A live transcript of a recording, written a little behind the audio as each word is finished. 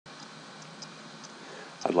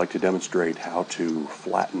I'd like to demonstrate how to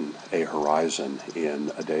flatten a horizon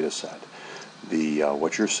in a data set.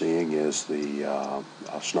 What you're seeing is the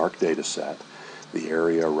SNARC data set. The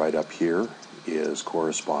area right up here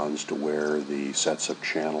corresponds to where the sets of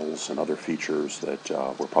channels and other features that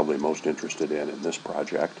we're probably most interested in this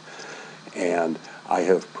project. And I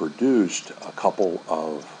have produced a couple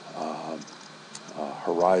of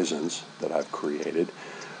horizons that I've created.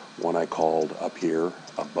 One I called up here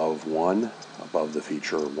above the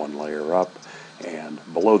feature one layer up, and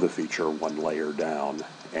below the feature one layer down.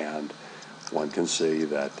 And one can see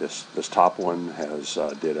that this top one has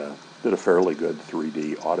did a fairly good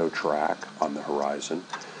 3D auto track on the horizon.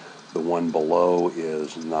 The one below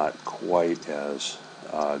is not quite as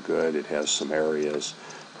good. It has some areas,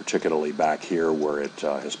 particularly back here, where it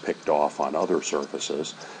has picked off on other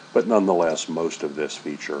surfaces, but nonetheless most of this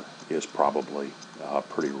feature is probably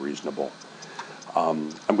pretty reasonable. I'm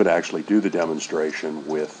going to actually do the demonstration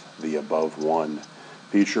with the above one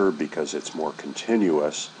feature because it's more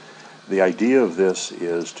continuous. The idea of this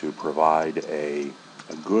is to provide a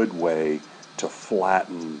good way to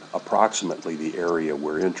flatten approximately the area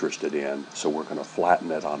we're interested in, so we're going to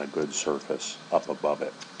flatten it on a good surface up above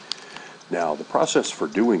it. Now, the process for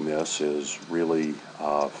doing this is really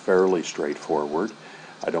fairly straightforward.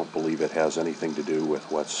 I don't believe it has anything to do with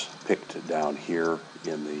what's picked down here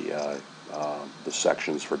in the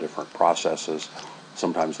sections for different processes.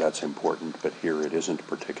 Sometimes that's important, but here it isn't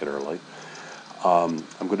particularly. I'm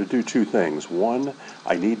going to do two things. One,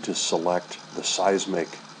 I need to select the seismic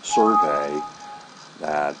survey,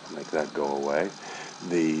 make that go away,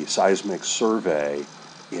 the seismic survey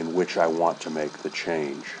in which I want to make the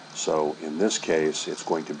change. So in this case, it's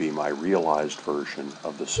going to be my realized version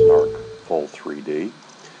of the SNARC Full 3D.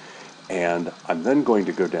 And I'm then going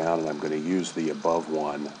to go down and I'm going to use the above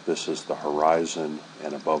one. This is the horizon,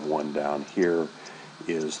 and above one down here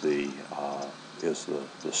is the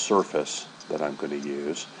surface that I'm going to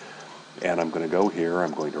use. And I'm going to go here,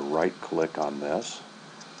 I'm going to right click on this.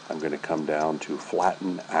 I'm going to come down to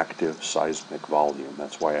Flatten Active Seismic Volume.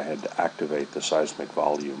 That's why I had to activate the seismic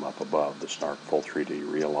volume up above, the SNARC Full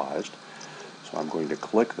 3D Realized. So I'm going to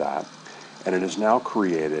click that, and it has now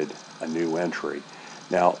created a new entry.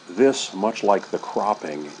 Now this, much like the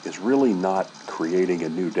cropping, is really not creating a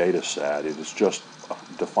new data set. It is just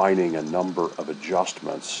defining a number of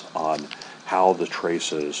adjustments on how the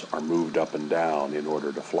traces are moved up and down in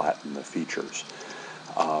order to flatten the features.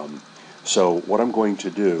 So what I'm going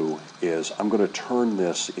to do is I'm going to turn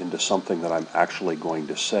this into something that I'm actually going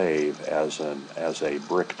to save as a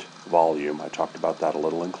bricked volume. I talked about that a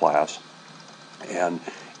little in class. And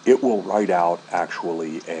it will write out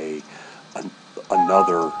actually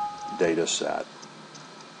another data set.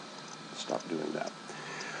 Stop doing that.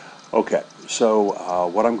 Okay, so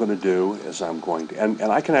what I'm going to do is I'm going to, and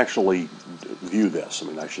I can actually view this. I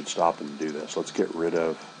mean, I should stop and do this. Let's get rid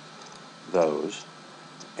of those,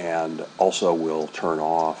 and also we'll turn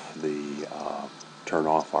off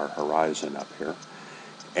our horizon up here.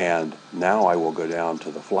 And now I will go down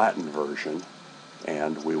to the flattened version,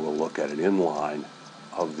 and we will look at an inline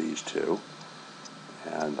of these two.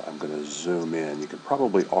 And I'm going to zoom in. You can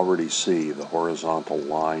probably already see the horizontal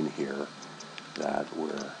line here that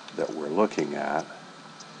we're looking at,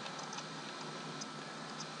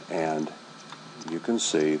 and you can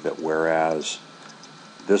see that whereas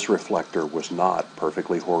this reflector was not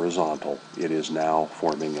perfectly horizontal, it is now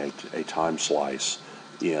forming a time slice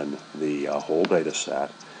in the whole data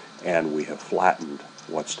set, and we have flattened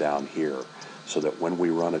what's down here, so that when we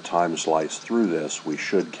run a time slice through this, we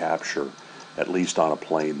should capture, at least on a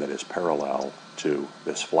plane that is parallel to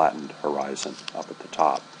this flattened horizon up at the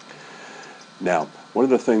top. Now, one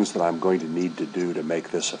of the things that I'm going to need to do to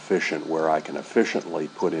make this efficient, where I can efficiently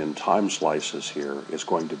put in time slices here, is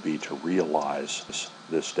going to be to realize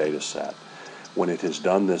this data set. When it has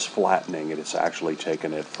done this flattening, it has actually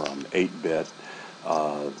taken it from 8-bit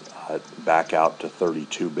back out to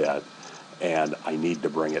 32-bit, and I need to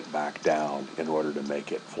bring it back down in order to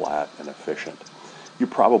make it flat and efficient. You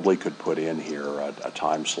probably could put in here a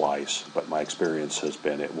time slice, but my experience has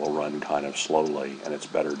been it will run kind of slowly, and it's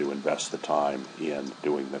better to invest the time in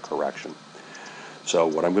doing the correction. So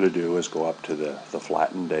what I'm going to do is go up to the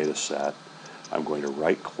flattened data set. I'm going to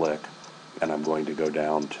right click, and I'm going to go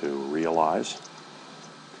down to Realize.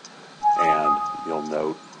 And you'll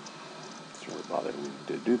note, it's really bothering me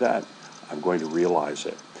to do that, I'm going to realize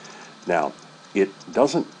it. Now, it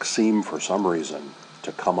doesn't seem for some reason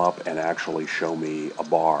to come up and actually show me a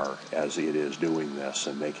bar as it is doing this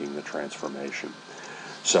and making the transformation.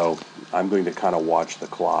 So I'm going to kind of watch the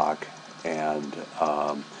clock and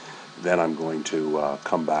Then I'm going to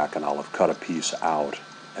come back and I'll have cut a piece out,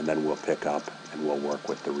 and then we'll pick up and we'll work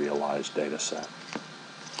with the realized data set.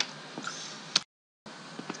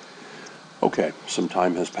 Okay, some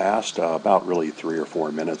time has passed, about really 3 or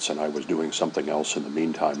 4 minutes, and I was doing something else in the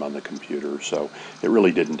meantime on the computer, so it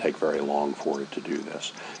really didn't take very long for it to do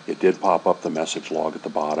this. It did pop up the message log at the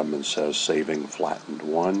bottom and says saving flattened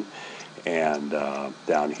 1, and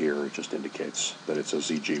down here it just indicates that it's a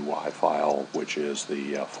ZGY file, which is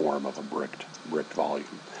the form of a bricked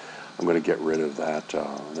volume. I'm going to get rid of that,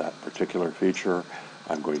 that particular feature.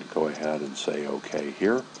 I'm going to go ahead and say OK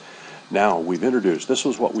here. Now we've introduced, this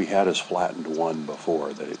was what we had as flattened 1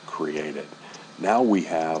 before that it created. Now we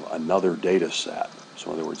have another data set.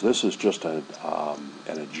 So in other words, this is just an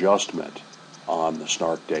adjustment on the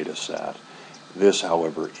SNARK data set. This,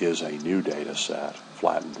 however, is a new data set,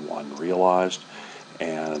 flattened 1 realized.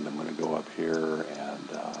 And I'm going to go up here and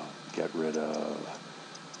get rid of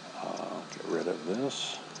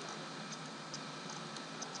this.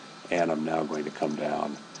 And I'm now going to come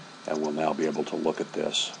down, and we'll now be able to look at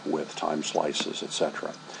this with time slices,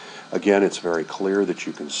 etc. Again, it's very clear that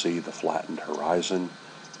you can see the flattened horizon.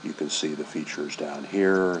 You can see the features down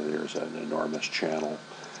here. There's an enormous channel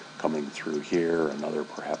coming through here, another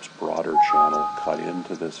perhaps broader channel cut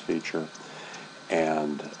into this feature.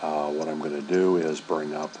 And what I'm going to do is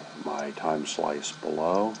bring up my time slice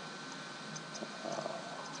below.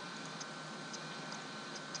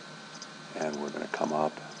 And we're going to come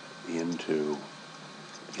up into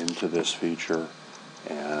this feature,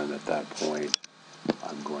 and at that point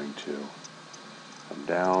I'm going to come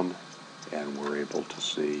down, and we're able to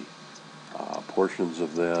see portions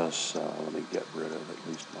of this. Let me get rid of at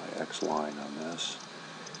least my X line on this,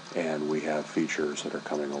 and we have features that are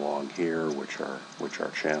coming along here, which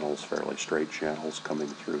are channels, fairly straight channels coming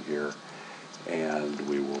through here, and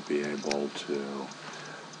we will be able to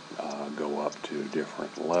go up to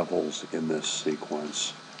different levels in this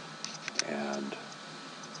sequence and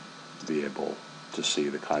be able to see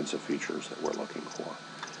the kinds of features that we're looking for.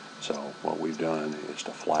 So what we've done is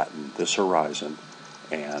to flatten this horizon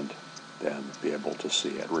and then be able to see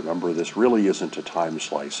it. Remember, this really isn't a time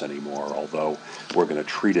slice anymore, although we're going to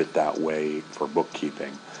treat it that way for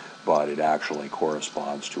bookkeeping, but it actually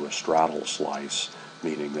corresponds to a straddle slice,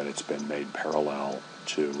 meaning that it's been made parallel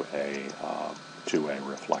to a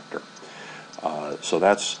reflector. So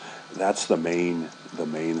that's the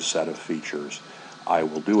main set of features. I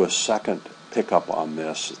will do a second pickup on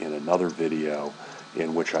this in another video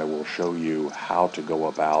in which I will show you how to go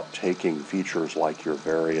about taking features like your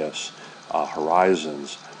various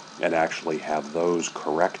horizons and actually have those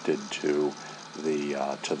corrected to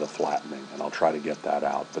the flattening, and I'll try to get that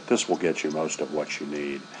out. But this will get you most of what you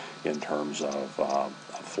need in terms of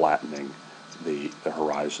flattening the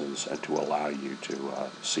horizons and to allow you to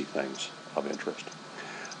see things of interest.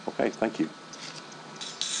 Okay, thank you.